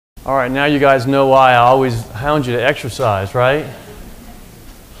All right, now you guys know why I always hound you to exercise, right?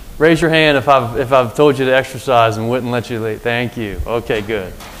 Raise your hand if I've told you to exercise and wouldn't let you leave. Thank you. Okay,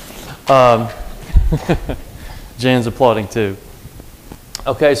 good. Jan's applauding too.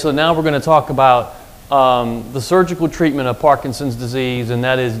 Okay, so now we're going to talk about the surgical treatment of Parkinson's disease, and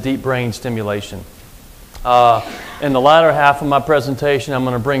that is deep brain stimulation. In the latter half of my presentation, I'm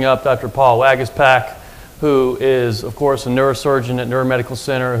going to bring up Dr. Paul Waguespack, who is, of course, a neurosurgeon at NeuroMedical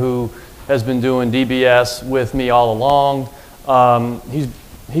Center who has been doing DBS with me all along.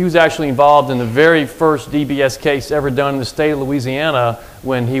 He was actually involved in the very first DBS case ever done in the state of Louisiana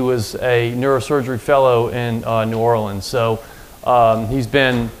when he was a neurosurgery fellow in New Orleans. So he's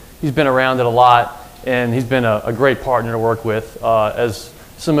been around it a lot, and he's been a great partner to work with, as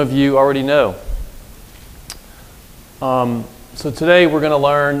some of you already know. So today we're going to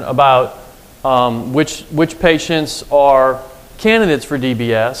learn about which patients are candidates for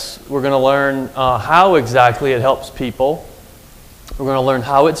DBS. We're going to learn how exactly it helps people. We're going to learn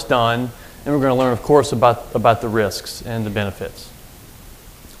how it's done, and we're going to learn, of course, about the risks and the benefits.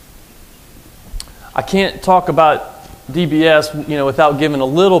 I can't talk about DBS, without giving a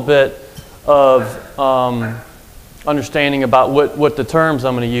little bit of understanding about what the terms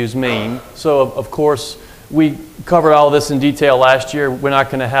I'm going to use mean. So, of course, we covered all this in detail last year. We're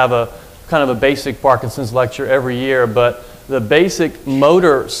not going to have a kind of a basic Parkinson's lecture every year, but the basic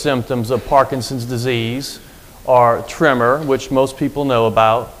motor symptoms of Parkinson's disease are tremor, which most people know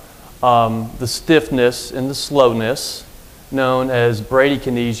about, the stiffness and the slowness, known as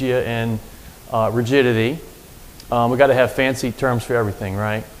bradykinesia and rigidity. We've got to have fancy terms for everything,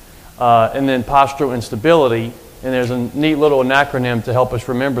 right? And then postural instability, and there's a neat little acronym to help us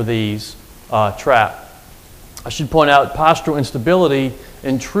remember these, TRAP. I should point out postural instability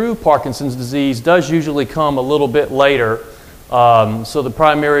in true Parkinson's disease does usually come a little bit later. So the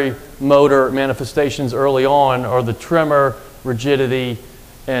primary motor manifestations early on are the tremor, rigidity,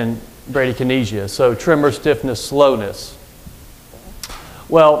 and bradykinesia. So tremor, stiffness, slowness.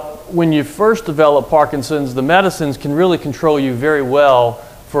 Well, when you first develop Parkinson's, the medicines can really control you very well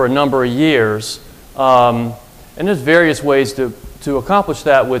for a number of years. And there's various ways to accomplish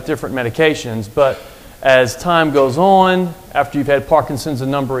that with different medications. But as time goes on, after you've had Parkinson's a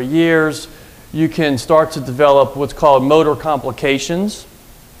number of years, you can start to develop what's called motor complications.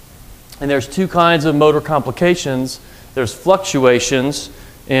 And there's two kinds of motor complications. There's fluctuations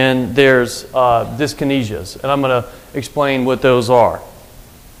and there's dyskinesias. And I'm going to explain what those are.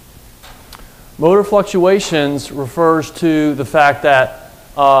 Motor fluctuations refers to the fact that,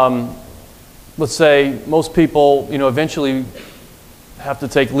 let's say, most people, eventually have to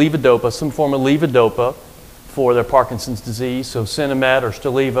take levodopa, some form of levodopa, for their Parkinson's disease, so Sinemet or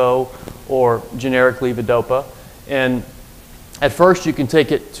Stalevo or generic levodopa. And at first you can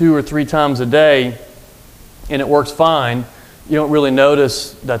take it 2 or 3 times a day and it works fine. You don't really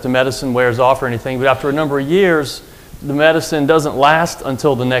notice that the medicine wears off or anything, but after a number of years, the medicine doesn't last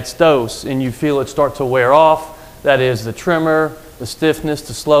until the next dose and you feel it start to wear off. That is, the tremor, the stiffness,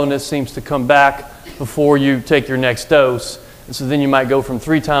 the slowness seems to come back before you take your next dose. And so then you might go from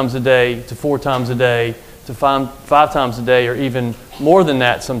 3 times a day to 4 times a day to 5 times a day, or even more than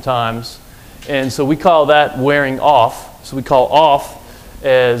that sometimes. And so we call that wearing off. So we call off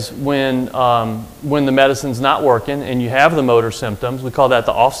as when the medicine's not working and you have the motor symptoms. We call that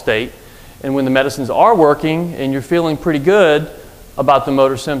the off state. And when the medicines are working and you're feeling pretty good about the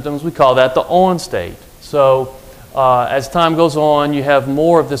motor symptoms, we call that the on state. So as time goes on, you have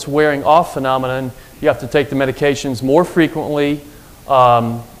more of this wearing off phenomenon. You have to take the medications more frequently,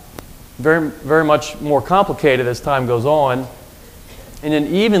 very, very much more complicated as time goes on. And then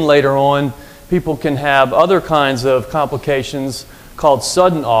even later on, people can have other kinds of complications called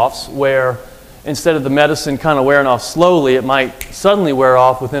sudden offs, where instead of the medicine kind of wearing off slowly, it might suddenly wear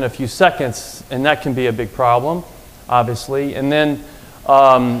off within a few seconds, and that can be a big problem, obviously. And then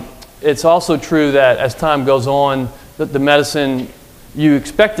it's also true that as time goes on, that the medicine, you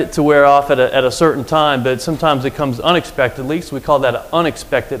expect it to wear off at a certain time, but sometimes it comes unexpectedly, so we call that an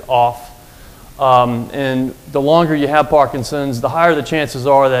unexpected off. And the longer you have Parkinson's, the higher the chances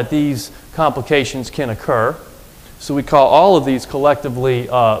are that these complications can occur. So we call all of these collectively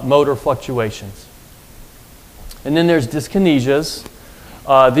motor fluctuations. And then there's dyskinesias.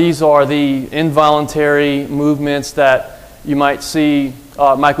 These are the involuntary movements that you might see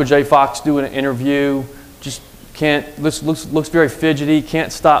Michael J. Fox do in an interview. Just looks very fidgety,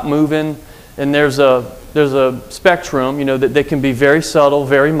 can't stop moving. And there's a spectrum, that they can be very subtle,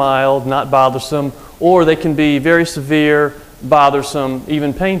 very mild, not bothersome, or they can be very severe, bothersome,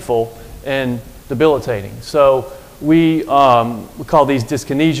 even painful, and debilitating. So we call these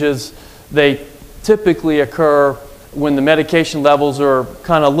dyskinesias. They typically occur when the medication levels are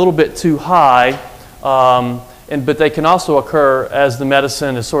kind of a little bit too high, but they can also occur as the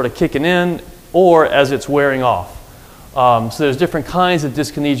medicine is sort of kicking in or as it's wearing off. So there's different kinds of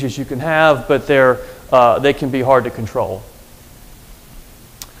dyskinesias you can have, but they can be hard to control.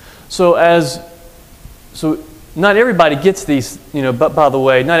 So not everybody gets these, but by the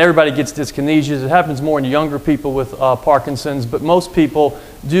way, not everybody gets dyskinesias. It happens more in younger people with Parkinson's, but most people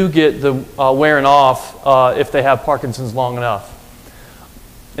do get the wearing off if they have Parkinson's long enough.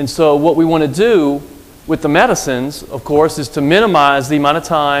 And so what we want to do with the medicines, of course, is to minimize the amount of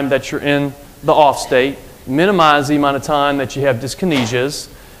time that you're in the off state, minimize the amount of time that you have dyskinesias,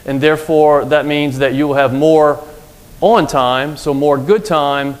 and therefore that means that you will have more on time, so more good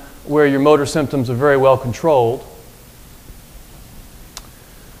time, where your motor symptoms are very well controlled.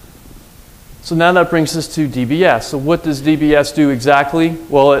 So now that brings us to DBS. So what does DBS do exactly?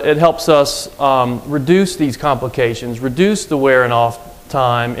 Well, it helps us reduce these complications, reduce the wear and off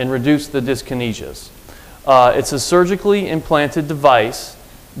time, and reduce the dyskinesias. It's a surgically implanted device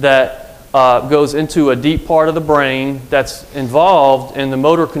that goes into a deep part of the brain that's involved in the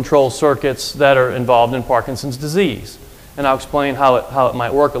motor control circuits that are involved in Parkinson's disease. And I'll explain how it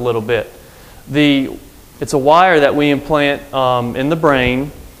might work a little bit. It's a wire that we implant in the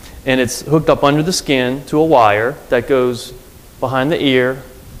brain, and it's hooked up under the skin to a wire that goes behind the ear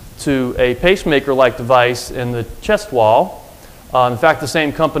to a pacemaker-like device in the chest wall. In fact, the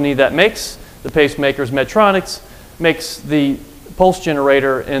same company that makes the pacemakers, Medtronic, makes the pulse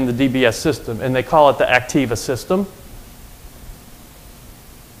generator in the DBS system, and they call it the Activa system.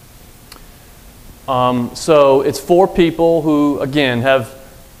 So it's for people who, again, have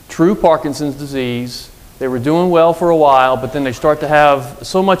true Parkinson's disease. They were doing well for a while, but then they start to have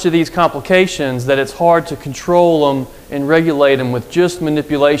so much of these complications that it's hard to control them and regulate them with just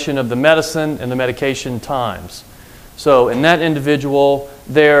manipulation of the medicine and the medication times. So in that individual,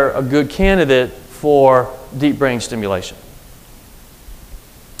 they're a good candidate for deep brain stimulation.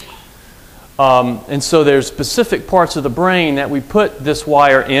 And so there's specific parts of the brain that we put this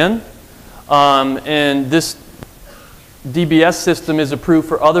wire in. And this DBS system is approved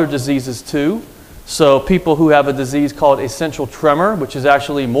for other diseases too. So people who have a disease called essential tremor, which is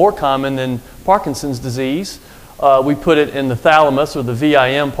actually more common than Parkinson's disease, we put it in the thalamus, or the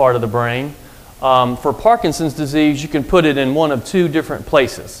VIM part of the brain. For Parkinson's disease, you can put it in one of two different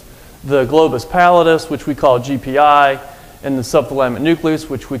places. The globus pallidus, which we call GPI, and the subthalamic nucleus,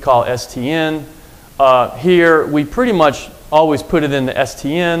 which we call STN. Here, we pretty much always put it in the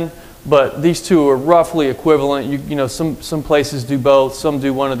STN, but these two are roughly equivalent. Some places do both, some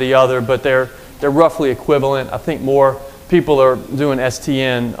do one or the other, but they're roughly equivalent. I think more people are doing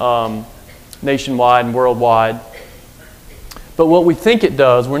STN nationwide and worldwide. But what we think it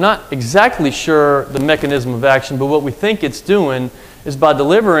does, we're not exactly sure the mechanism of action, but what we think it's doing is by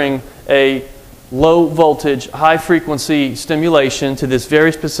delivering a low voltage, high frequency stimulation to this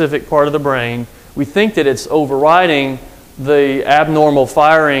very specific part of the brain, we think that it's overriding the abnormal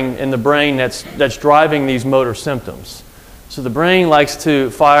firing in the brain that's driving these motor symptoms. So the brain likes to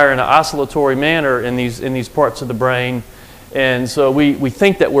fire in an oscillatory manner in these parts of the brain, and so we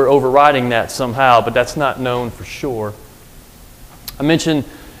think that we're overriding that somehow, but that's not known for sure. I mentioned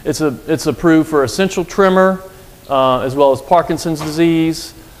it's approved for essential tremor as well as Parkinson's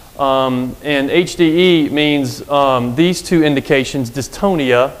disease, and HDE means these two indications,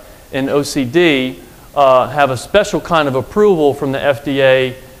 dystonia and OCD, have a special kind of approval from the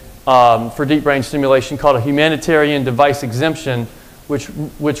FDA for deep brain stimulation called a humanitarian device exemption,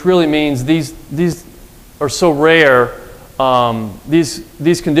 which really means these are so rare,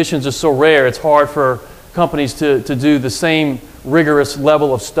 these conditions are so rare, it's hard for companies to do the same rigorous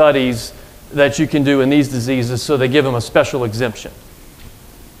level of studies that you can do in these diseases, so they give them a special exemption.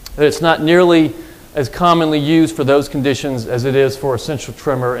 It's not nearly as commonly used for those conditions as it is for essential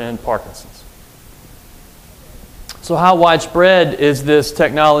tremor and Parkinson's. So how widespread is this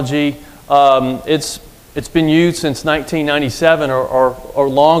technology? It's been used since 1997 or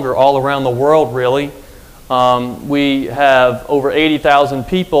longer all around the world, really. We have over 80,000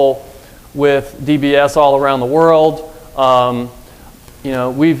 people with DBS all around the world.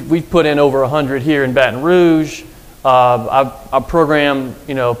 We've put in over 100 here in Baton Rouge. I've programmed,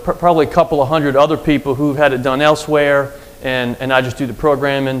 probably a couple of hundred other people who've had it done elsewhere, and I just do the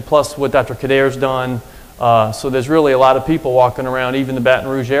programming plus what Dr. Kader's done. So there's really a lot of people walking around, even the Baton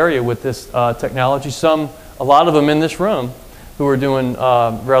Rouge area, with this technology. A lot of them in this room, who are doing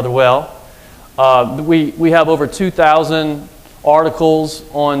rather well. We have over 2,000 articles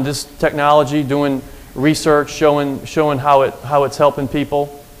on this technology, doing research showing how it's helping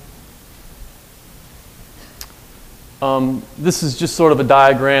people. This is just sort of a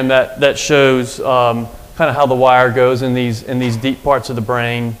diagram that shows kind of how the wire goes in these deep parts of the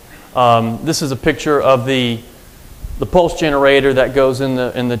brain. This is a picture of the pulse generator that goes in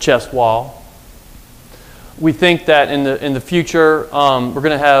the chest wall. We think that in the future we're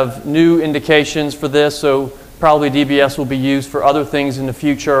going to have new indications for this, so probably DBS will be used for other things in the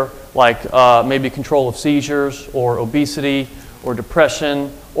future, like maybe control of seizures or obesity or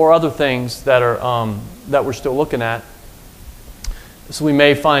depression or other things that that we're still looking at. So we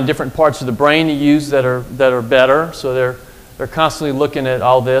may find different parts of the brain to use that are better. So they're constantly looking at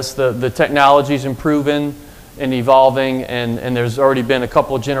all this. The technology is improving and evolving, and there's already been a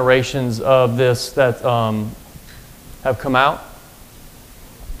couple of generations of this that have come out.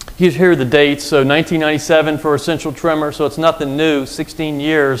 Here are the dates. So 1997 for essential tremor, so it's nothing new, 16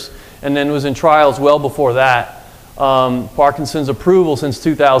 years, and then it was in trials well before that. Parkinson's approval since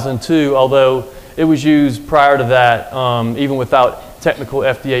 2002, although it was used prior to that, even without technical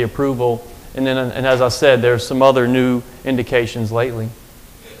FDA approval. And as I said, there's some other new indications lately.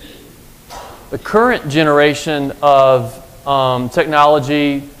 The current generation of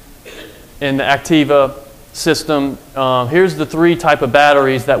technology in the Activa system, here's the 3 type of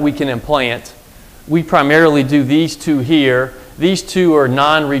batteries that we can implant. We primarily do these 2 here. These 2 are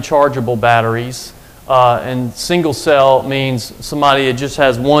non-rechargeable batteries. And single cell means somebody that just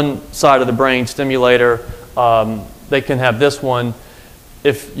has one side of the brain stimulator, they can have this one.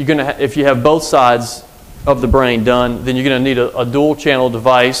 If you have both sides of the brain done, then you're going to need a dual channel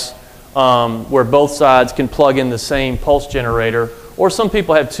device where both sides can plug in the same pulse generator. Or some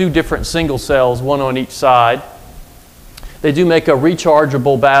people have 2 different single cells, one on each side. They do make a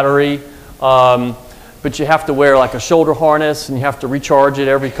rechargeable battery, but you have to wear like a shoulder harness and you have to recharge it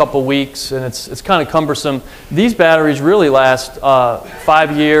every couple weeks, and it's kind of cumbersome. These batteries really last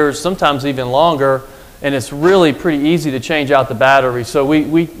 5 years, sometimes even longer, and it's really pretty easy to change out the battery. So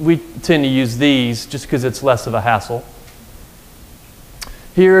we tend to use these just because it's less of a hassle.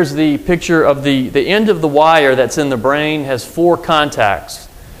 Here's the picture of the end of the wire that's in the brain has 4 contacts.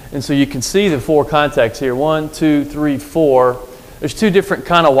 And so you can see the 4 contacts here, 1, 2, 3, 4. There's 2 different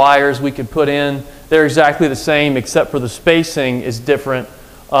kind of wires we could put in. They're exactly the same except for the spacing is different.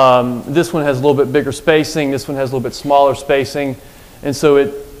 This one has a little bit bigger spacing, this one has a little bit smaller spacing. And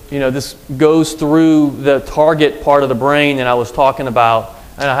so this goes through the target part of the brain that I was talking about,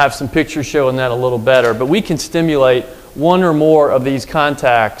 and I have some pictures showing that a little better. But we can stimulate 1 or more of these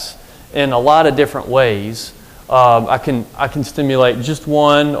contacts in a lot of different ways. I can stimulate just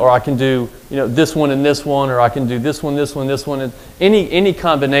one, or I can do this one and this one, or I can do this one, this one, this one, and any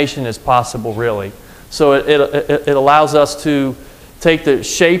combination is possible really. So it allows us to take the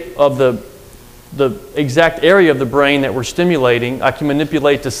shape of the exact area of the brain that we're stimulating. I can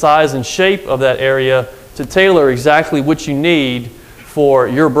manipulate the size and shape of that area to tailor exactly what you need for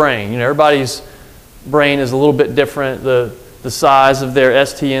your brain. Everybody's brain is a little bit different. The size of their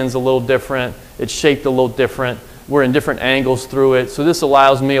STN is a little different. It's shaped a little different. We're in different angles through it. So this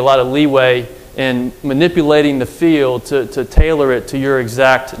allows me a lot of leeway in manipulating the field to tailor it to your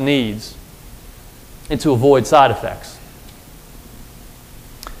exact needs and to avoid side effects.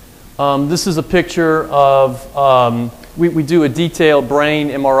 This is a picture of, we do a detailed brain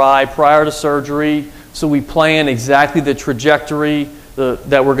MRI prior to surgery. So we plan exactly the trajectory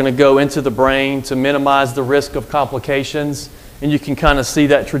that we're going to go into the brain to minimize the risk of complications. And you can kind of see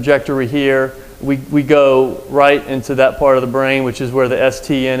that trajectory here. We go right into that part of the brain, which is where the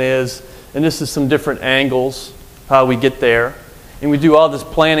STN is. And this is some different angles, how we get there. And we do all this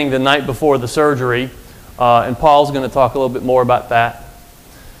planning the night before the surgery. And Paul's going to talk a little bit more about that.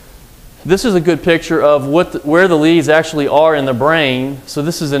 This is a good picture of where the leads actually are in the brain. So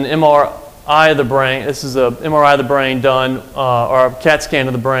this is an MRI of the brain. This is a MRI of the brain done, or a CAT scan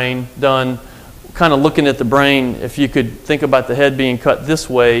of the brain done, kind of looking at the brain. If you could think about the head being cut this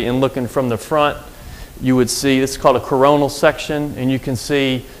way and looking from the front, you would see, this is called a coronal section, and you can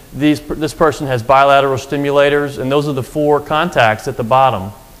see this person has bilateral stimulators, and those are the 4 contacts at the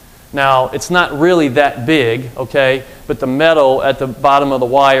bottom. Now, it's not really that big, okay, but the metal at the bottom of the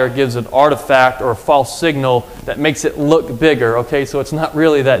wire gives an artifact or a false signal that makes it look bigger, okay, so it's not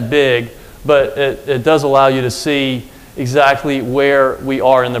really that big, but it does allow you to see exactly where we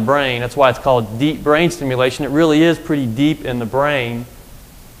are in the brain. That's why it's called deep brain stimulation. It really is pretty deep in the brain.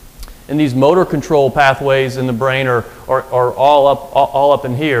 And these motor control pathways in the brain are all up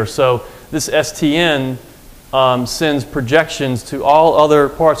in here. So this STN sends projections to all other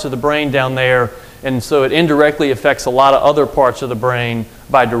parts of the brain down there, And so it indirectly affects a lot of other parts of the brain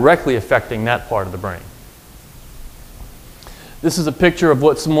by directly affecting that part of the brain. This is a picture of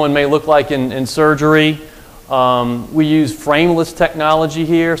what someone may look like in surgery. We use frameless technology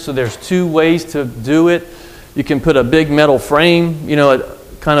here, so there's two ways to do it. You can put a big metal frame, you know,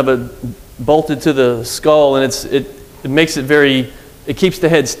 kind of bolted to the skull, and it makes it it keeps the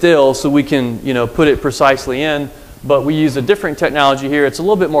head still so we can, you know, put it precisely in. But we use a different technology here. It's a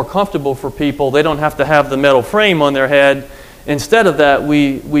little bit more comfortable for people. They don't have to have the metal frame on their head. Instead of that,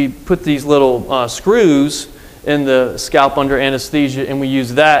 we put these little screws in the scalp under anesthesia, and we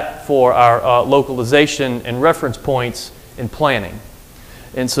use that for our localization and reference points in planning.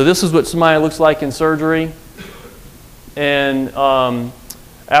 And so this is what somebody looks like in surgery. And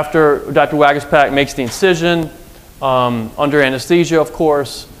after Dr. Waguespack makes the incision, under anesthesia, of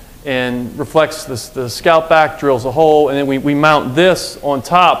course, and reflects the scalp back, drills a hole, and then we mount this on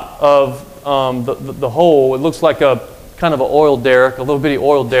top of the hole. It looks like a kind of an oil derrick, a little bitty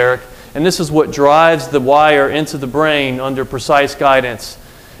oil derrick, and this is what drives the wire into the brain under precise guidance.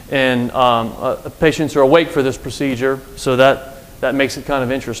 And patients are awake for this procedure, so that makes it kind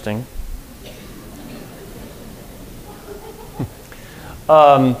of interesting.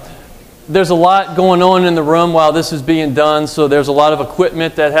 There's a lot going on in the room while this is being done, so there's a lot of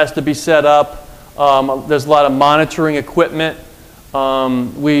equipment that has to be set up. There's a lot of monitoring equipment.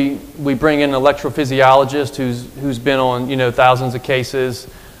 We bring in an electrophysiologist who's been on, you know, thousands of cases.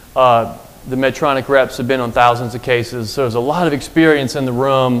 The Medtronic reps have been on thousands of cases, so there's a lot of experience in the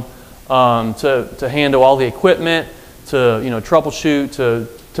room to handle all the equipment, to, you know, troubleshoot,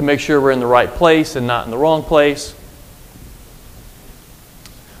 to make sure we're in the right place and not in the wrong place.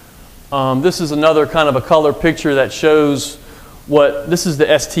 This is another kind of a color picture that shows this is the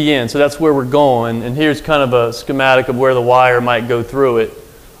STN, so that's where we're going, and here's kind of a schematic of where the wire might go through it.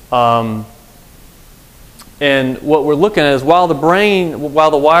 And what we're looking at is while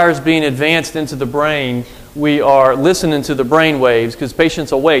the wire is being advanced into the brain, we are listening to the brain waves because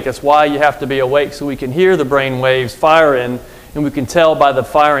patients awake. That's why you have to be awake, so we can hear the brain waves firing, and we can tell by the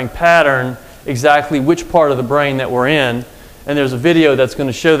firing pattern exactly which part of the brain that we're in. And there's a video that's going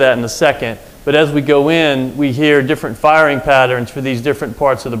to show that in a second. But as we go in, we hear different firing patterns for these different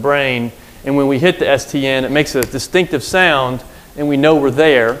parts of the brain. And when we hit the STN, it makes a distinctive sound, and we know we're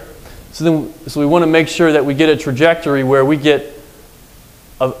there. So we want to make sure that we get a trajectory where we get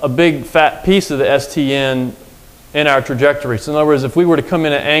a big fat piece of the STN in our trajectory. So in other words, if we were to come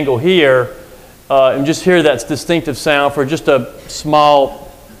in an angle here and just hear that distinctive sound for just a small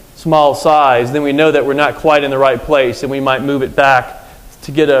size, then we know that we're not quite in the right place, and we might move it back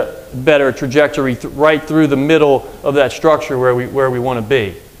to get a better trajectory right through the middle of that structure where we want to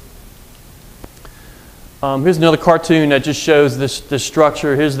be. Here's another cartoon that just shows this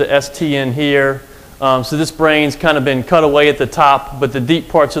structure. Here's the STN here. So this brain's kind of been cut away at the top, but the deep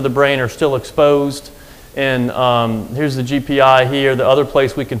parts of the brain are still exposed. And here's the GPI here, the other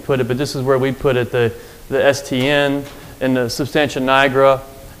place we can put it, but this is where we put it, the STN and the substantia nigra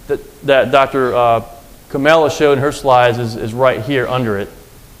that Dr. Camella showed in her slides is right here under it.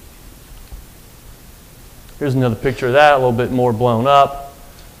 Here's another picture of that, a little bit more blown up.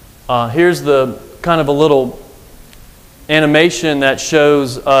 Here's the kind of a little animation that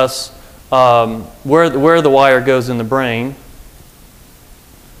shows us where the wire goes in the brain.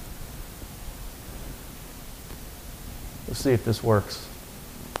 Let's see if this works.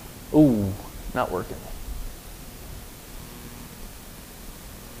 Ooh, not working.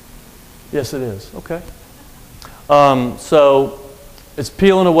 Yes, it is. Okay. So it's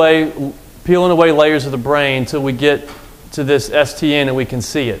peeling away layers of the brain until we get to this STN and we can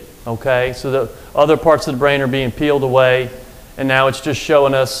see it. Okay. So the other parts of the brain are being peeled away, and now it's just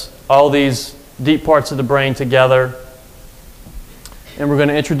showing us all these deep parts of the brain together. And we're going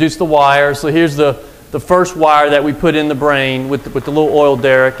to introduce the wire. So here's the first wire that we put in the brain with the little oil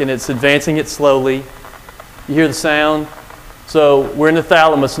derrick, and it's advancing it slowly. You hear the sound? So we're in the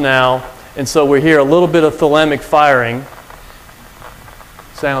thalamus now. And so we hear a little bit of thalamic firing.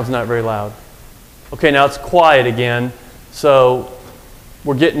 Sound's not very loud. Okay, now it's quiet again. So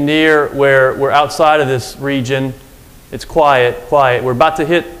we're getting near where we're outside of this region. It's quiet. We're about to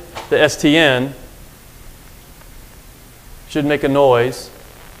hit the STN. Should make a noise.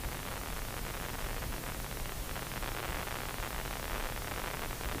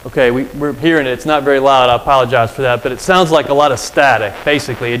 Okay, we're hearing it. It's not very loud. I apologize for that. But it sounds like a lot of static,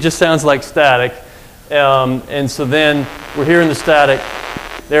 basically. It just sounds like static. And so then we're hearing the static.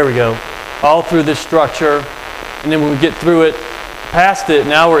 There we go. All through this structure. And then when we get through it, past it,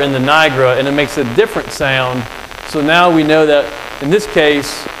 now we're in the nigra, and it makes a different sound. So now we know that in this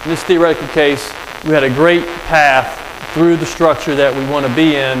case, in this theoretical case, we had a great path through the structure that we want to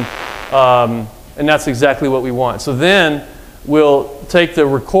be in, and that's exactly what we want. So then we'll take the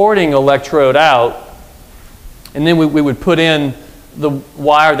recording electrode out, and then we would put in the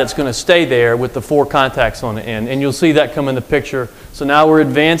wire that's going to stay there with the 4 contacts on the end, and you'll see that come in the picture. So now we're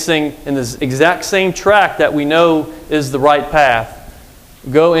advancing in this exact same track that we know is the right path.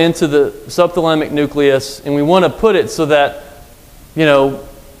 Go into the subthalamic nucleus, and we want to put it so that, you know,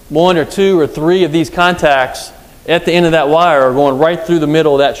 1 or 2 or 3 of these contacts at the end of that wire are going right through the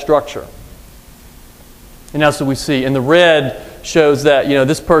middle of that structure. And that's what we see. And the red shows that, you know,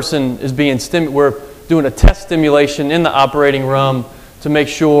 this person is being stimulated. We're doing a test stimulation in the operating room to make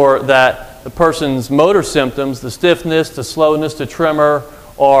sure that the person's motor symptoms, the stiffness, the slowness, the tremor,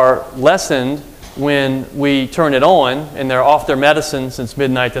 are lessened when we turn it on, and they're off their medicine since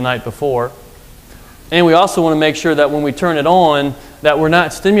midnight the night before. And we also want to make sure that when we turn it on, that we're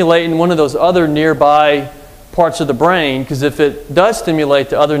not stimulating one of those other nearby parts of the brain, because if it does stimulate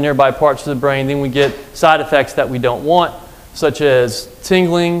the other nearby parts of the brain, then we get side effects that we don't want, such as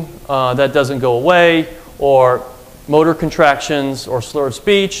tingling that doesn't go away, or motor contractions, or slurred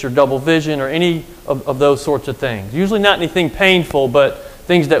speech, or double vision, or any of those sorts of things. Usually not anything painful, but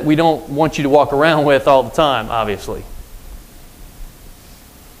things that we don't want you to walk around with all the time, obviously.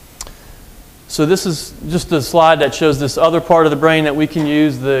 So this is just a slide that shows this other part of the brain that we can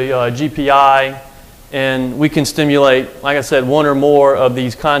use, the GPI, and we can stimulate, like I said, 1 or more of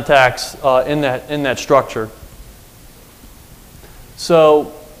these contacts in that structure.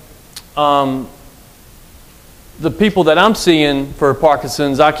 So the people that I'm seeing for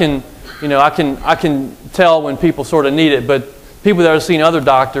Parkinson's, I can tell when people sort of need it, but people that are seeing other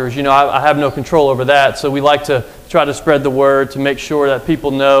doctors, you know, I have no control over that. So we like to try to spread the word to make sure that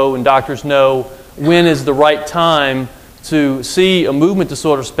people know and doctors know when is the right time to see a movement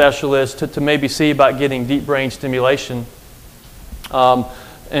disorder specialist, to maybe see about getting deep brain stimulation. And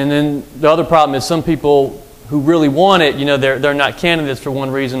then the other problem is some people who really want it, you know, they're not candidates for one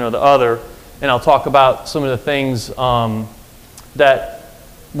reason or the other. And I'll talk about some of the things that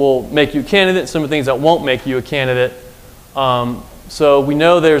will make you a candidate, some of the things that won't make you a candidate. So we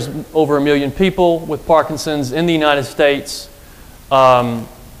know there's over 1 million people with Parkinson's in the United States.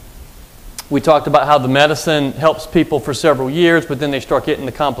 We talked about how the medicine helps people for several years, but then they start getting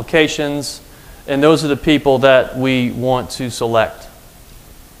the complications. And those are the people that we want to select.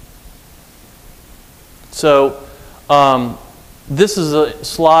 So this is a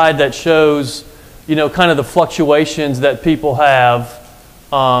slide that shows, you know, kind of the fluctuations that people have.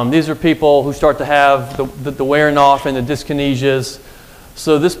 These are people who start to have the wearing off and the dyskinesias.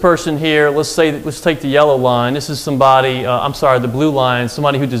 So this person here, let's take the yellow line. This is somebody, the blue line,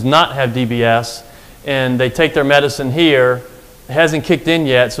 somebody who does not have DBS, and they take their medicine here. It hasn't kicked in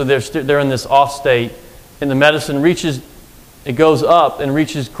yet, so they're in this off state, and the medicine it goes up and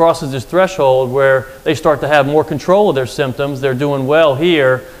crosses this threshold where they start to have more control of their symptoms. They're doing well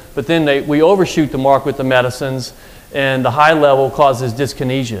here, but then we overshoot the mark with the medicines, and the high level causes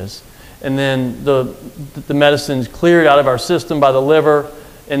dyskinesias. And then the medicine's cleared out of our system by the liver,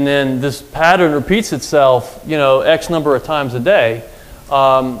 and then this pattern repeats itself, you know, X number of times a day.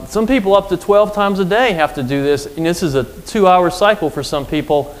 Some people up to 12 times a day have to do this, and this is a 2-hour cycle for some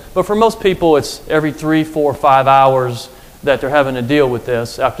people, but for most people it's every 3, 4, 5 hours that they're having to deal with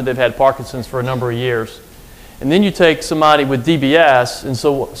this after they've had Parkinson's for a number of years. And then you take somebody with DBS, and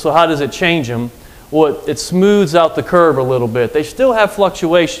so how does it change them? Well, it smooths out the curve a little bit. They still have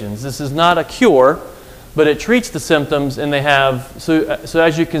fluctuations. This is not a cure, but it treats the symptoms, and they have, so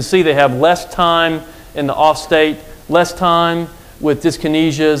as you can see, they have less time in the off state, less time with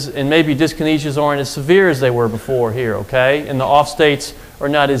dyskinesias, and maybe dyskinesias aren't as severe as they were before here, okay? And the off states are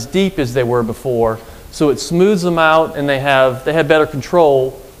not as deep as they were before. So it smooths them out, and they have better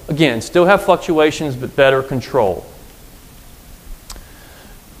control. Again, still have fluctuations, but better control.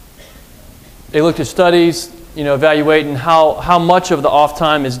 They looked at studies, you know, evaluating how much of the off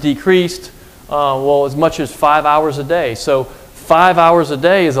time is decreased. Well, as much as 5 hours a day. So 5 hours a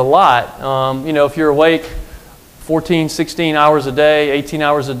day is a lot. You know, if you're awake 14, 16 hours a day, 18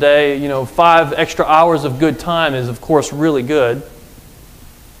 hours a day, you know, 5 extra hours of good time is, of course, really good.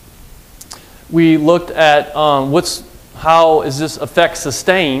 We looked at how is this effect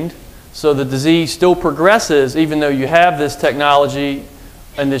sustained? So the disease still progresses even though you have this technology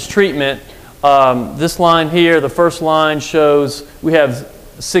and this treatment. This line here, the first line, shows we have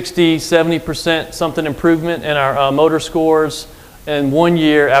 60, 70% something improvement in our motor scores in 1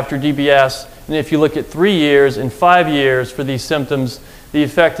 year after DBS. And if you look at 3 years and 5 years for these symptoms, the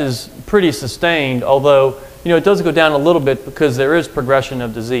effect is pretty sustained, although, you know, it does go down a little bit because there is progression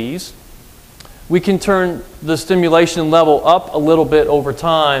of disease. We can turn the stimulation level up a little bit over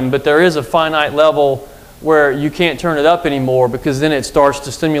time, but there is a finite level where you can't turn it up anymore, because then it starts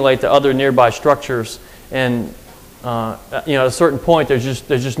to stimulate the other nearby structures, and at a certain point there's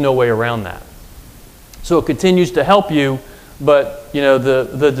just no way around that. So it continues to help you, but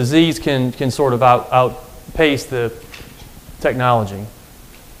the disease can sort of outpace the technology.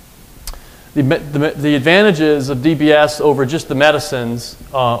 The advantages of DBS over just the medicines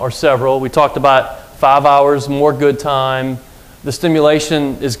are several. We talked about 5 hours more good time. The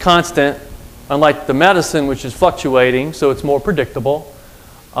stimulation is constant, unlike the medicine, which is fluctuating, so it's more predictable.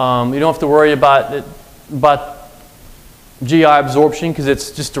 You don't have to worry about GI absorption, because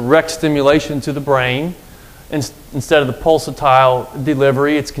it's just direct stimulation to the brain. Instead of the pulsatile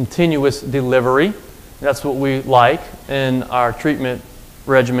delivery, it's continuous delivery. That's what we like in our treatment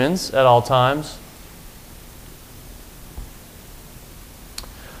regimens at all times.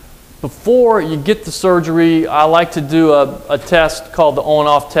 Before you get the surgery, I like to do a test called the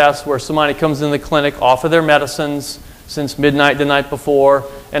on-off test, where somebody comes in the clinic off of their medicines since midnight the night before,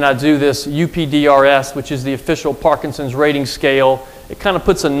 and I do this UPDRS, which is the official Parkinson's rating scale. It kind of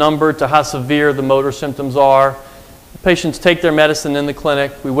puts a number to how severe the motor symptoms are. The patients take their medicine in the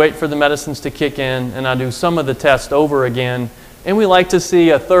clinic, we wait for the medicines to kick in, and I do some of the test over again, and we like to see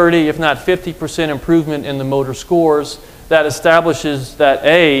a 30, if not 50% improvement in the motor scores. That establishes that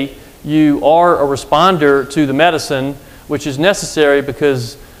A, you are a responder to the medicine, which is necessary,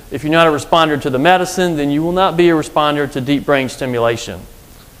 because if you're not a responder to the medicine, then you will not be a responder to deep brain stimulation.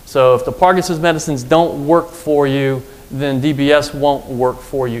 So if the Parkinson's medicines don't work for you, then DBS won't work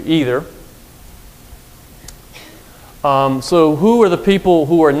for you either. So who are the people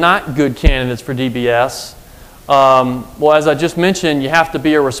who are not good candidates for DBS? Well, as I just mentioned, you have to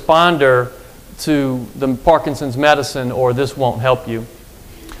be a responder to the Parkinson's medicine, or this won't help you.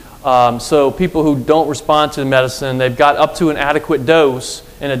 So people who don't respond to the medicine, they've got up to an adequate dose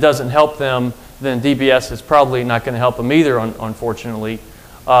and it doesn't help them, then DBS is probably not going to help them either, unfortunately.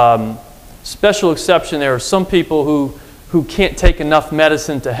 Special exception, there are some people who can't take enough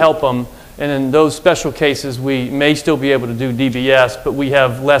medicine to help them, and in those special cases we may still be able to do DBS, but we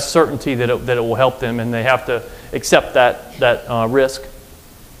have less certainty that it will help them, and they have to accept that risk.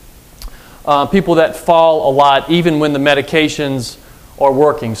 People that fall a lot even when the medications are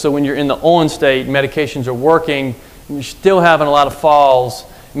working. So when you're in the on state, medications are working, and you're still having a lot of falls,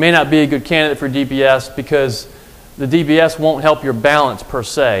 it may not be a good candidate for DBS, because the DBS won't help your balance per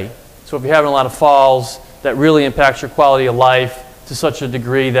se. So if you're having a lot of falls, that really impacts your quality of life to such a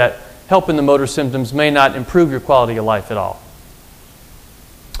degree that helping the motor symptoms may not improve your quality of life at all.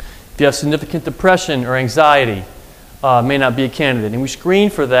 If you have significant depression or anxiety, may not be a candidate. And we screen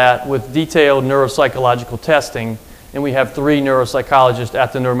for that with detailed neuropsychological testing, and we have 3 neuropsychologists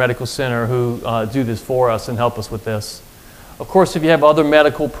at the NeuroMedical Center who do this for us and help us with this. Of course, if you have other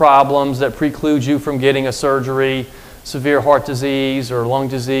medical problems that preclude you from getting a surgery, severe heart disease or lung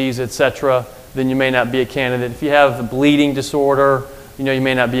disease, etc., then you may not be a candidate. If you have a bleeding disorder, you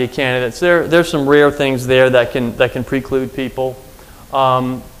may not be a candidate. So there's some rare things there that can preclude people.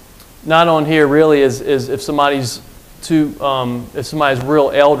 Not on here really is if somebody's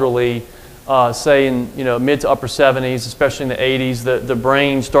real elderly, say in mid to upper 70s, especially in the 80s, the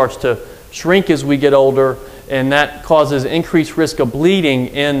brain starts to shrink as we get older, and that causes increased risk of bleeding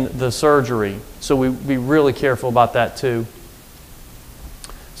in the surgery. So we be really careful about that too.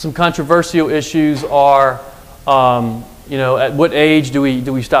 Some controversial issues are, at what age do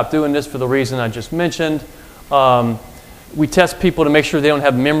we stop doing this for the reason I just mentioned? We test people to make sure they don't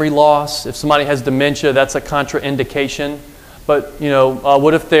have memory loss. If somebody has dementia, that's a contraindication. But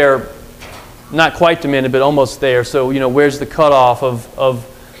what if they're not quite demented, but almost there? So where's the cutoff of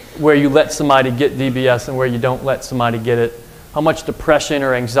where you let somebody get DBS and where you don't let somebody get it? How much depression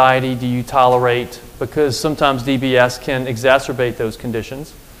or anxiety do you tolerate? Because sometimes DBS can exacerbate those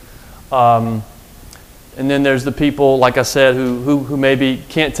conditions. And then there's the people, like I said, who maybe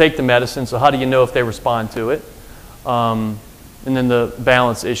can't take the medicine, so how do you know if they respond to it? And then the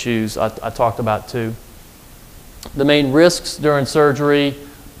balance issues I talked about too. The main risks during surgery,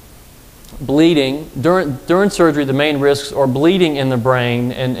 bleeding. During surgery, the main risks are bleeding in the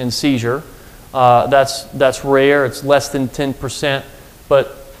brain and seizure. That's rare. It's less than 10%.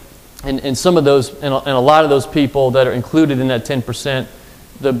 But in some of those, in a lot of those people that are included in that 10%,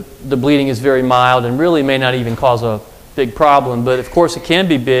 the bleeding is very mild and really may not even cause a big problem. But of course, it can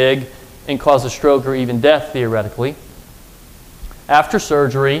be big and cause a stroke or even death theoretically. After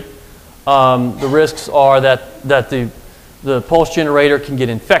surgery, the risks are that the pulse generator can get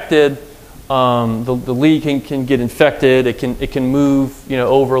infected. The lead can get infected. It can move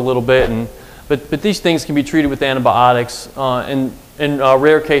over a little bit, and But these things can be treated with antibiotics. In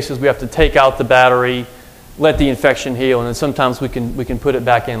rare cases, we have to take out the battery, let the infection heal, and then sometimes we can put it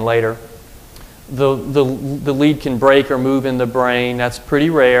back in later. The lead can break or move in the brain. That's pretty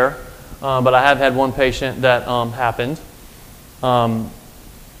rare, but I have had one patient that happened.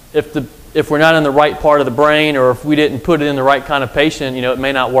 If we're not in the right part of the brain, or if we didn't put it in the right kind of patient, it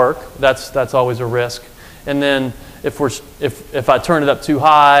may not work. That's always a risk. And then if I turn it up too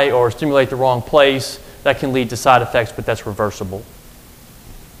high or stimulate the wrong place, that can lead to side effects, but that's reversible.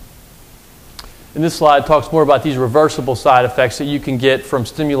 And this slide talks more about these reversible side effects that you can get from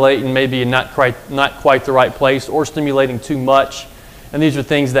stimulating maybe in not quite the right place or stimulating too much. And these are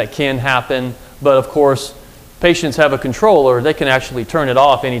things that can happen, but of course, patients have a controller. They can actually turn it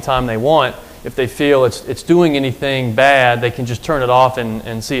off anytime they want. If they feel it's doing anything bad, they can just turn it off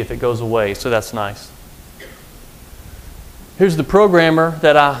and see if it goes away. So that's nice. Here's the programmer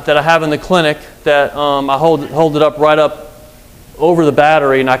that I have in the clinic that I hold it up right up over the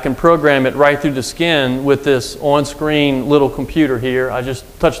battery, and I can program it right through the skin with this on-screen little computer here. I just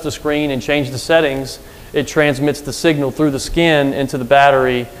touch the screen and change the settings. It transmits the signal through the skin into the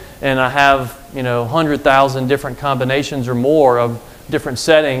battery, and I have 100,000 different combinations or more of different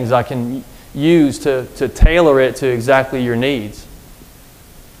settings I can use to tailor it to exactly your needs.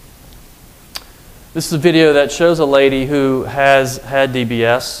 This is a video that shows a lady who has had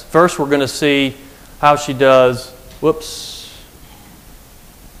DBS. First, we're going to see how she does. Whoops.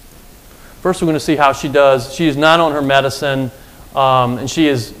 First, we're going to see how she does. She is not on her medicine, and she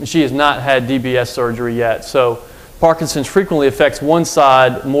has not had DBS surgery yet. So Parkinson's frequently affects one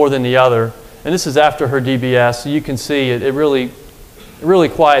side more than the other. And this is after her DBS. So you can see it really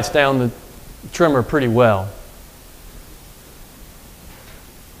quiets down the tremor pretty well.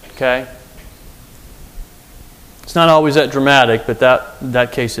 Okay? It's not always that dramatic, but in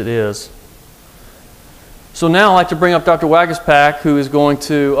that case it is. So now I'd like to bring up Dr. Waguespack, who is going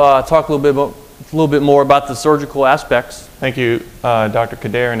to talk a little bit more about the surgical aspects. Thank you, Dr.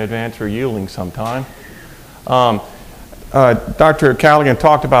 Kader, in advance for yielding some time. Dr. Calegan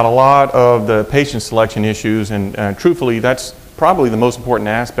talked about a lot of the patient selection issues, and truthfully, that's probably the most important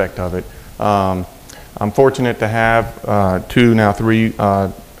aspect of it. I'm fortunate to have 2, now 3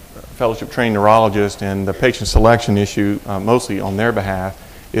 fellowship-trained neurologists, and the patient selection issue, mostly on their behalf,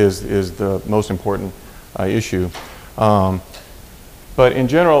 is the most important issue. But in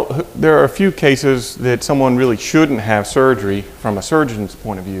general, there are a few cases that someone really shouldn't have surgery from a surgeon's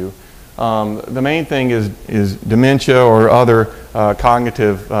point of view. The main thing is dementia or other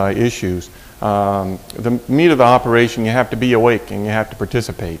cognitive issues. The meat of the operation, you have to be awake and you have to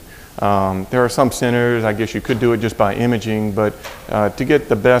participate. There are some centers, I guess you could do it just by imaging, but to get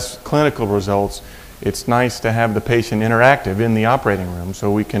the best clinical results, it's nice to have the patient interactive in the operating room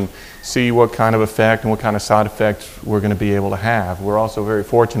so we can see what kind of effect and what kind of side effects we're going to be able to have. We're also very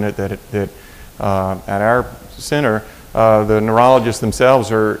fortunate that at our center, the neurologists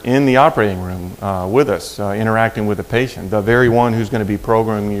themselves are in the operating room with us, interacting with the patient, the very one who's going to be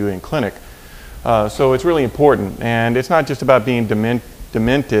programming you in clinic. So it's really important, and it's not just about being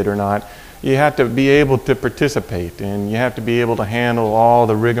demented or not. You have to be able to participate, and you have to be able to handle all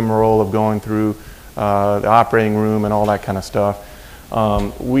the rigmarole of going through the operating room and all that kind of stuff.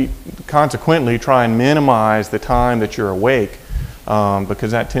 We consequently try and minimize the time that you're awake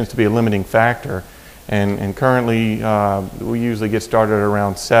because that tends to be a limiting factor. And currently, we usually get started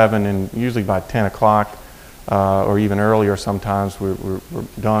around 7, and usually by 10 o'clock or even earlier sometimes we're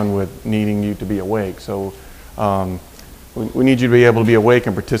done with needing you to be awake. So we need you to be able to be awake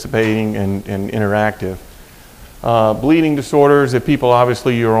and participating and interactive. Bleeding disorders, if people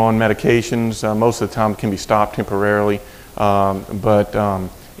obviously are on medications, most of the time can be stopped temporarily.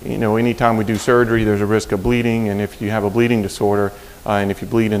 Anytime we do surgery, there's a risk of bleeding, and if you have a bleeding disorder, and if you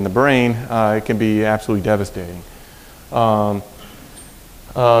bleed in the brain, it can be absolutely devastating. Some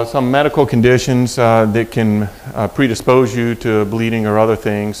medical conditions that can predispose you to bleeding or other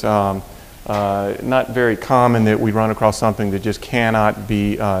things. Not very common that we run across something that just cannot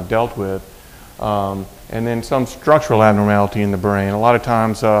be dealt with. And then some structural abnormality in the brain. A lot of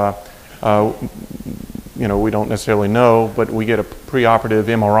times, we don't necessarily know, but we get a preoperative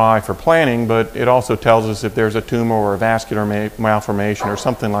MRI for planning, but it also tells us if there's a tumor or a vascular malformation or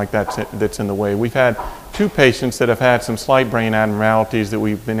something like that that's in the way. We've had 2 patients that have had some slight brain abnormalities that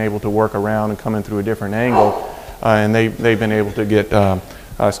we've been able to work around and come in through a different angle, and they've been able to get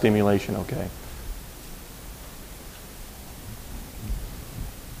stimulation okay.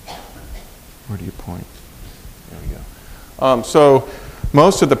 Where do you point? There we go.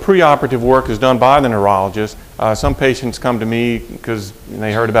 Most of the preoperative work is done by the neurologist. Some patients come to me because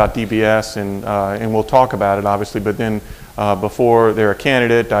they heard about DBS, and we'll talk about it, obviously, but then before they're a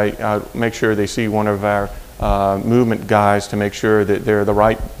candidate, I make sure they see one of our movement guys to make sure that they're the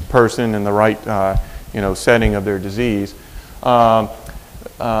right person and the right setting of their disease. MRI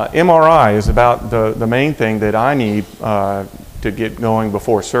is about the main thing that I need to get going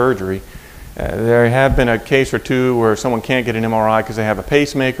before surgery. There have been a case or two where someone can't get an MRI because they have a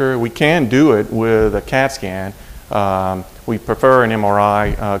pacemaker. We can do it with a CAT scan. We prefer an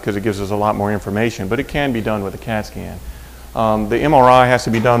MRI because it gives us a lot more information, but it can be done with a CAT scan. The MRI has to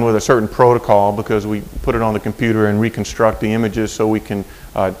be done with a certain protocol because we put it on the computer and reconstruct the images so we can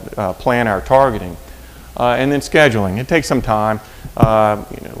plan our targeting. And then scheduling. It takes some time.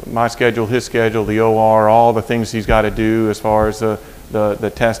 My schedule, his schedule, the OR, all the things he's got to do as far as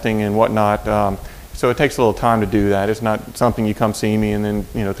the testing and whatnot. So it takes a little time to do that. It's not something you come see me and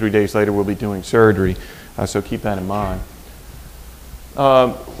then 3 days later we'll be doing surgery. So keep that in mind.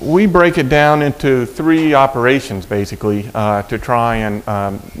 We break it down into 3 operations basically to try and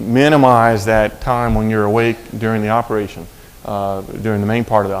minimize that time when you're awake during the operation, during the main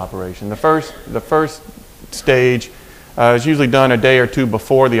part of the operation. The first stage is usually done a day or 2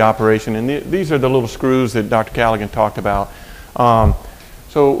 before the operation, and these are the little screws that Dr. Calegan talked about.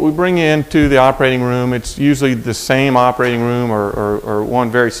 So we bring you into the operating room. It's usually the same operating room or one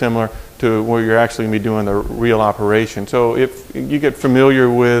very similar to where you're actually going to be doing the real operation. So if you get familiar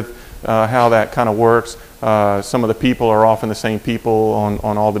with how that kind of works, some of the people are often the same people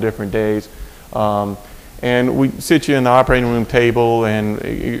on all the different days. And we sit you in the operating room table, and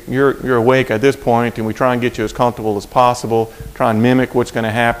you're awake at this point, and we try and get you as comfortable as possible, try and mimic what's going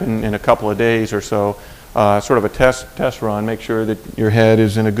to happen in a couple of days or so. Sort of a test run, make sure that your head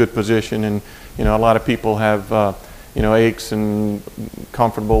is in a good position, and a lot of people have aches and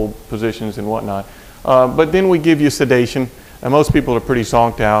comfortable positions and whatnot. But then we give you sedation, and most people are pretty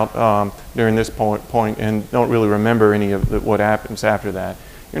zonked out during this point and don't really remember any of what happens after that.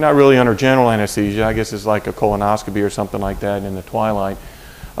 You're not really under general anesthesia. I guess it's like a colonoscopy or something like that in the twilight.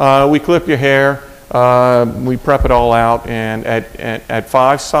 We clip your hair. We prep it all out, and at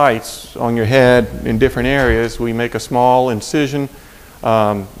 5 sites on your head in different areas, we make a small incision.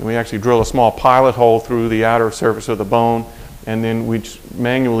 We actually drill a small pilot hole through the outer surface of the bone, and then we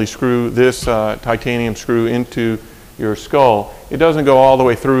manually screw this titanium screw into your skull. It doesn't go all the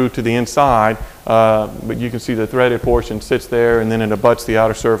way through to the inside, but you can see the threaded portion sits there, and then it abuts the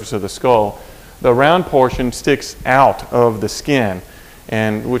outer surface of the skull. The round portion sticks out of the skin,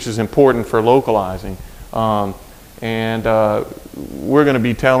 which is important for localizing. We're going to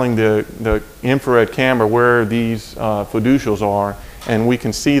be telling the infrared camera where these fiducials are, and we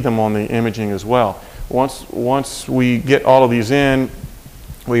can see them on the imaging as well. Once we get all of these in,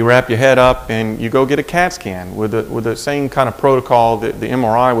 we wrap your head up and you go get a CAT scan with the same kind of protocol that the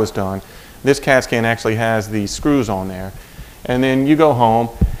MRI was done. This CAT scan actually has these screws on there. And then you go home,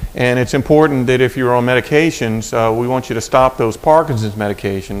 and it's important that if you're on medications, we want you to stop those Parkinson's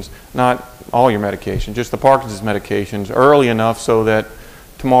medications, not all your medications, just the Parkinson's medications early enough so that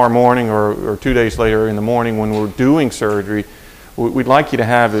tomorrow morning or 2 days later in the morning when we're doing surgery, we'd like you to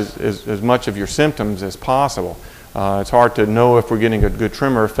have as much of your symptoms as possible. It's hard to know if we're getting a good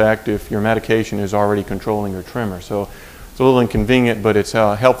tremor effect if your medication is already controlling your tremor. So it's a little inconvenient, but it's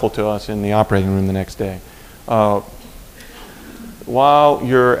helpful to us in the operating room the next day. While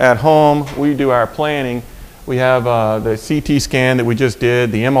you're at home, we do our planning. We have the CT scan that we just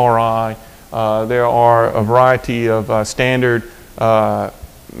did, the MRI. There are a variety of standard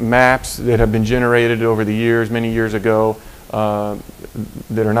maps that have been generated over the years, many years ago,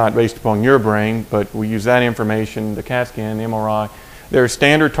 that are not based upon your brain, but we use that information, the CAT scan, the MRI. There are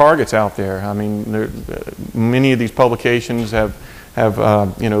standard targets out there. I mean, many of these publications have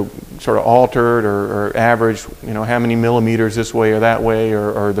sort of altered or averaged, how many millimeters this way or that way,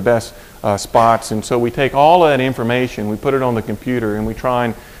 or the best spots. And so we take all of that information, we put it on the computer, and we try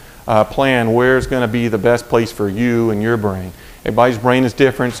and plan where's going to be the best place for you and your brain. Everybody's brain is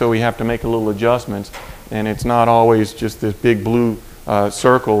different, so we have to make a little adjustments. And it's not always just this big blue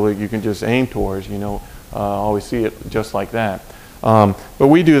circle that you can just aim towards, always see it just like that. But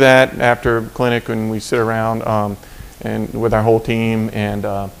we do that after clinic, and we sit around and with our whole team,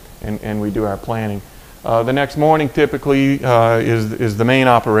 and we do our planning. The next morning typically is the main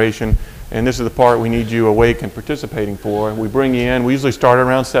operation, and this is the part we need you awake and participating for. We bring you in. We usually start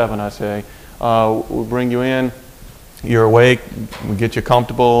around 7, I say. We bring you in. You're awake. We get you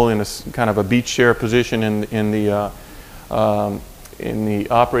comfortable in a kind of a beach chair position in the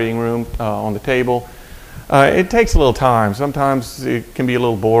operating room on the table. It takes a little time. Sometimes it can be a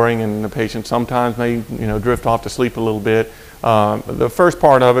little boring, and the patient sometimes may, drift off to sleep a little bit. The first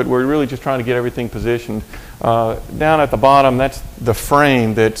part of it, we're really just trying to get everything positioned. Down at the bottom, that's the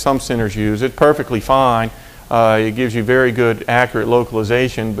frame that some centers use. It's perfectly fine. It gives you very good, accurate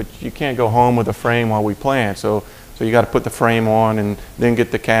localization, but you can't go home with a frame while we plan. So you got to put the frame on and then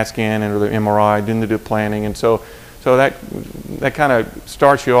get the CAT scan or the MRI, then do the planning, and so that kind of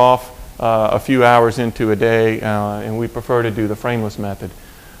starts you off a few hours into a day, and we prefer to do the frameless method.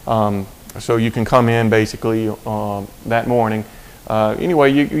 So you can come in basically that morning.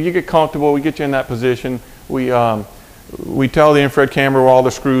 Anyway, you get comfortable. We get you in that position. We tell the infrared camera where all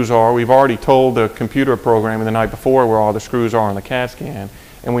the screws are. We've already told the computer programming the night before where all the screws are on the CAT scan,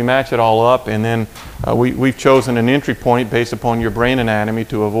 and we match it all up. And then we've chosen an entry point based upon your brain anatomy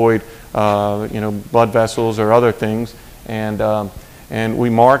to avoid blood vessels or other things, and we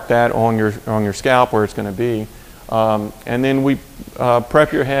mark that on your scalp where it's going to be, and then we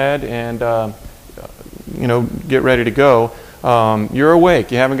prep your head and get ready to go. You're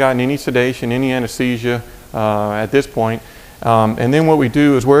awake. You haven't gotten any sedation, any anesthesia at this point. And then what we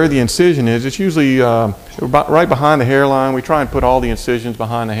do is where the incision is, it's usually right behind the hairline. We try and put all the incisions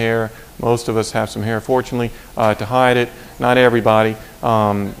behind the hair. Most of us have some hair, fortunately, to hide it. Not everybody.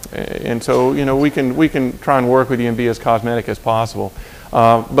 And so, we can try and work with you and be as cosmetic as possible.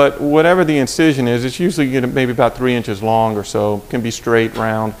 But whatever the incision is, it's usually maybe about 3 inches long or so. It can be straight,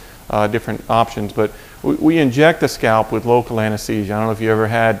 round, different options. But we inject the scalp with local anesthesia. I don't know if you ever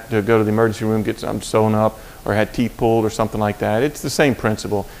had to go to the emergency room, get something sewn up, or had teeth pulled or something like that. It's the same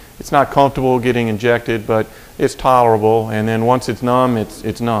principle. It's not comfortable getting injected, but it's tolerable. And then once it's numb,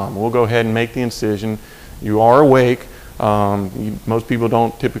 it's numb. We'll go ahead and make the incision. You are awake. Most people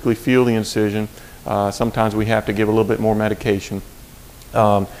don't typically feel the incision. Sometimes we have to give a little bit more medication.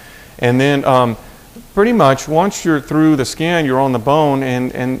 And then pretty much once you're through the scan, you're on the bone,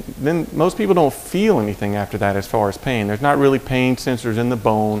 and then most people don't feel anything after that as far as pain. There's not really pain sensors in the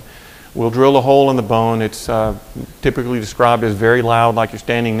bone. We'll drill a hole in the bone. It's typically described as very loud, like you're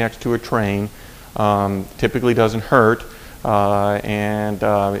standing next to a train. Typically doesn't hurt, and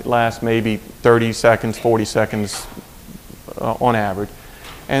it lasts maybe 30 seconds, 40 seconds on average.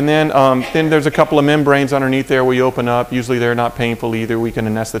 And then there's a couple of membranes underneath there we open up. Usually they're not painful either. We can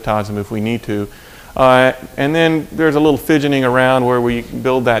anesthetize them if we need to. And then there's a little fidgeting around where we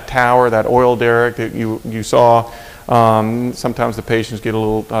build that tower, that oil derrick that you saw. Sometimes the patients get a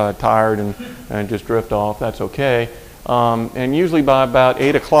little tired and just drift off. That's okay. And usually by about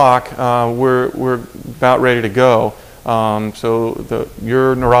 8 o'clock, we're about ready to go. So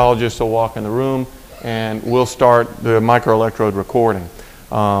your neurologist will walk in the room, and we'll start the microelectrode recording.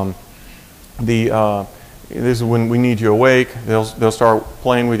 This is when we need you awake. They'll start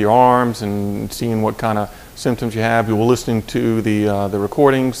playing with your arms and seeing what kind of symptoms you have. We'll listen to the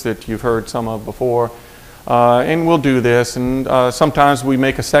recordings that you've heard some of before. And we'll do this, and sometimes we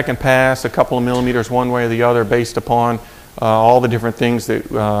make a second pass, a couple of millimeters one way or the other, based upon all the different things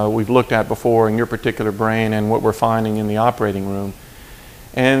that we've looked at before in your particular brain and what we're finding in the operating room.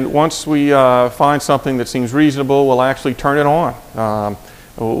 And once we find something that seems reasonable, we'll actually turn it on.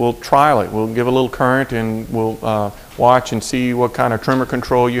 We'll trial it. We'll give a little current, and we'll watch and see what kind of tremor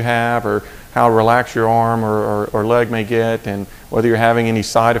control you have, or how relaxed your arm or leg may get, and whether you're having any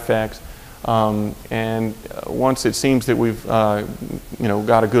side effects. And once it seems that we've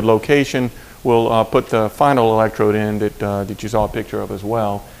got a good location, we'll put the final electrode in that you saw a picture of as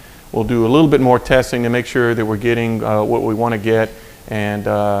well. We'll do a little bit more testing to make sure that we're getting what we want to get, and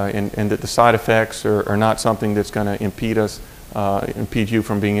that the side effects are not something that's going to impede you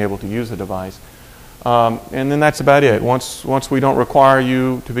from being able to use the device. And then that's about it. Once we don't require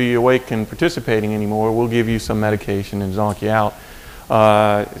you to be awake and participating anymore, we'll give you some medication and zonk you out.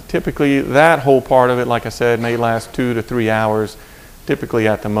 Typically, that whole part of it, like I said, may last 2 to 3 hours, typically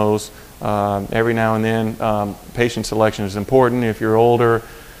at the most. Every now and then, patient selection is important. If you're older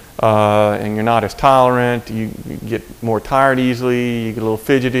and you're not as tolerant, you get more tired easily, you get a little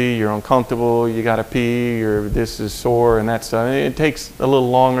fidgety, you're uncomfortable, you got to pee, or this is sore, and that's it takes a little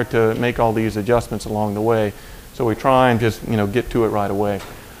longer to make all these adjustments along the way. So we try and just get to it right away.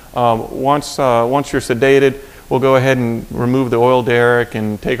 Once you're sedated, we'll go ahead and remove the oil derrick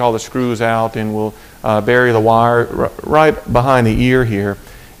and take all the screws out, and we'll bury the wire right behind the ear here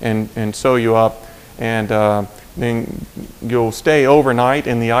and sew you up. And then you'll stay overnight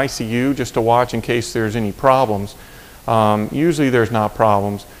in the ICU just to watch in case there's any problems. Usually there's not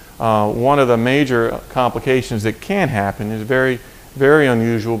problems. One of the major complications that can happen is very, very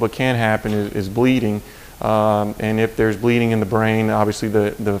unusual, but can happen is bleeding. And if there's bleeding in the brain, obviously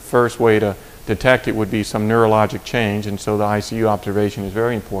the first way to detect it would be some neurologic change, and so the ICU observation is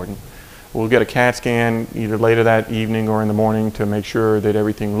very important. We'll get a CAT scan either later that evening or in the morning to make sure that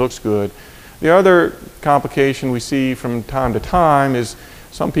everything looks good. The other complication we see from time to time is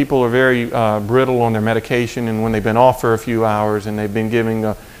some people are very brittle on their medication, and when they've been off for a few hours and they've been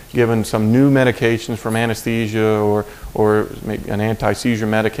given some new medications from anesthesia or maybe an anti-seizure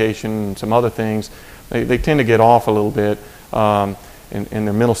medication and some other things, they tend to get off a little bit, and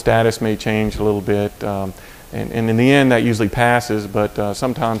their mental status may change a little bit. And in the end, that usually passes, but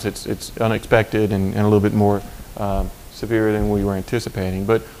sometimes it's unexpected and a little bit more severe than we were anticipating.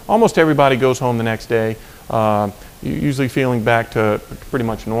 But almost everybody goes home the next day, usually feeling back to pretty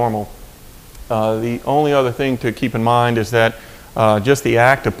much normal. The only other thing to keep in mind is that just the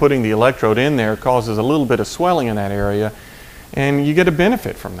act of putting the electrode in there causes a little bit of swelling in that area, and you get a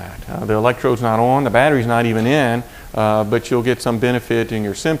benefit from that. The electrode's not on, the battery's not even in, but you'll get some benefit in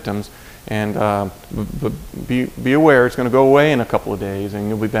your symptoms. And be aware it's going to go away in a couple of days and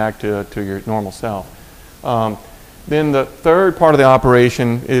you'll be back to your normal self. Then the third part of the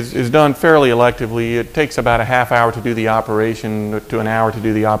operation is done fairly electively. It takes about a half hour to do the operation to an hour to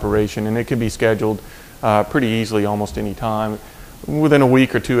do the operation, and it can be scheduled pretty easily almost any time. Within a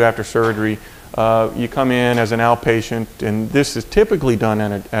week or two after surgery, you come in as an outpatient, and this is typically done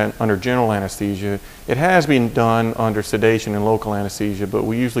under general anesthesia. It has been done under sedation and local anesthesia, but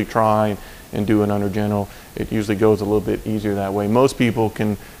we usually try and do it under general. It usually goes a little bit easier that way. Most people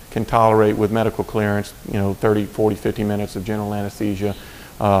can tolerate, with medical clearance, 30, 40, 50 minutes of general anesthesia.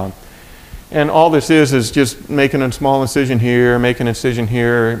 And all this is just making a small incision here, making an incision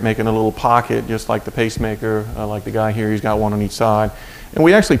here, making a little pocket, just like the pacemaker, like the guy here, he's got one on each side. And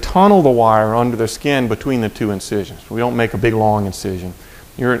we actually tunnel the wire under the skin between the two incisions. We don't make a big long incision.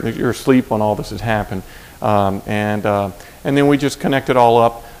 You're asleep when all this has happened. And then we just connect it all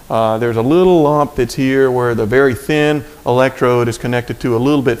up. There's a little lump that's here where the very thin electrode is connected to a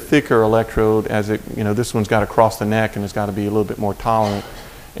little bit thicker electrode, as this one's got to cross the neck and it's got to be a little bit more tolerant.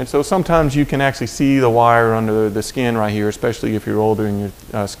 And so sometimes you can actually see the wire under the skin right here, especially if you're older and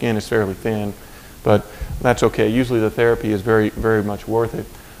your skin is fairly thin. But that's okay. Usually the therapy is very, very much worth it.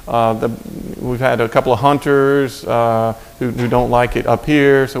 We've had a couple of hunters who don't like it up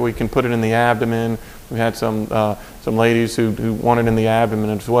here, so we can put it in the abdomen. We've had some ladies who want it in the abdomen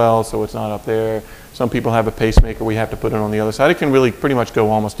as well, so it's not up there. Some people have a pacemaker. We have to put it on the other side. It can really pretty much go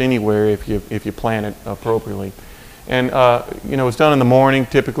almost anywhere if you plan it appropriately. And it's done in the morning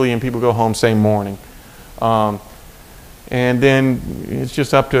typically, and people go home same morning. And then it's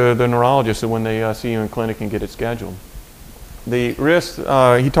just up to the neurologist when they see you in clinic and get it scheduled. The risks,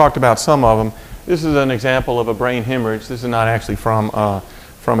 he talked about some of them. This is an example of a brain hemorrhage. This is not actually from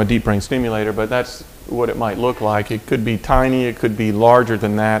a deep brain stimulator, but that's what it might look like. It could be tiny, it could be larger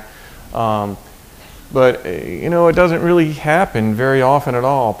than that. But it doesn't really happen very often at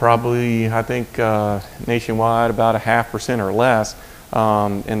all. Probably, I think, nationwide about 0.5% or less.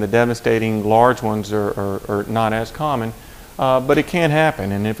 And the devastating large ones are not as common. But it can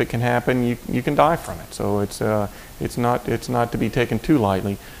happen, and if it can happen, you can die from it. So it's not to be taken too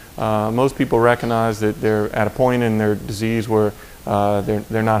lightly. Most people recognize that they're at a point in their disease where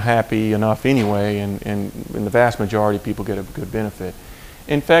they're not happy enough anyway, and in the vast majority, people get a good benefit.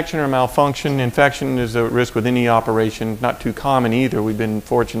 Infection or malfunction. Infection is a risk with any operation, not too common either. We've been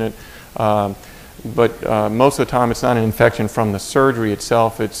fortunate, but most of the time it's not an infection from the surgery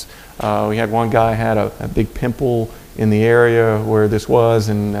itself. We had one guy had a big pimple in the area where this was,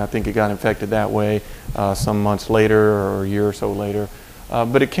 and I think it got infected that way some months later or a year or so later.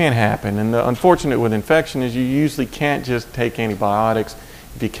 But it can happen, and the unfortunate with infection is you usually can't just take antibiotics.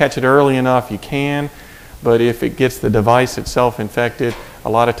 If you catch it early enough, you can, but if it gets the device itself infected, a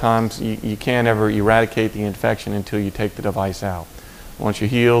lot of times you can't ever eradicate the infection until you take the device out. Once you're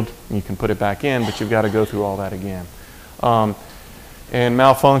healed, you can put it back in, but you've got to go through all that again. And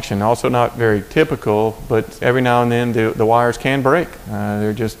malfunction, also not very typical, but every now and then the wires can break.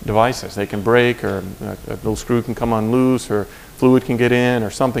 They're just devices. They can break, or a little screw can come unloose, or fluid can get in, or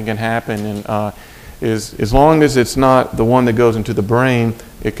something can happen. And as long as it's not the one that goes into the brain,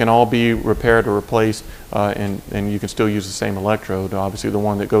 it can all be repaired or replaced, and you can still use the same electrode. Obviously, the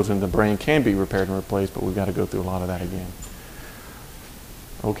one that goes into the brain can be repaired and replaced, but we've got to go through a lot of that again.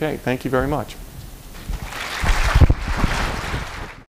 Okay, thank you very much.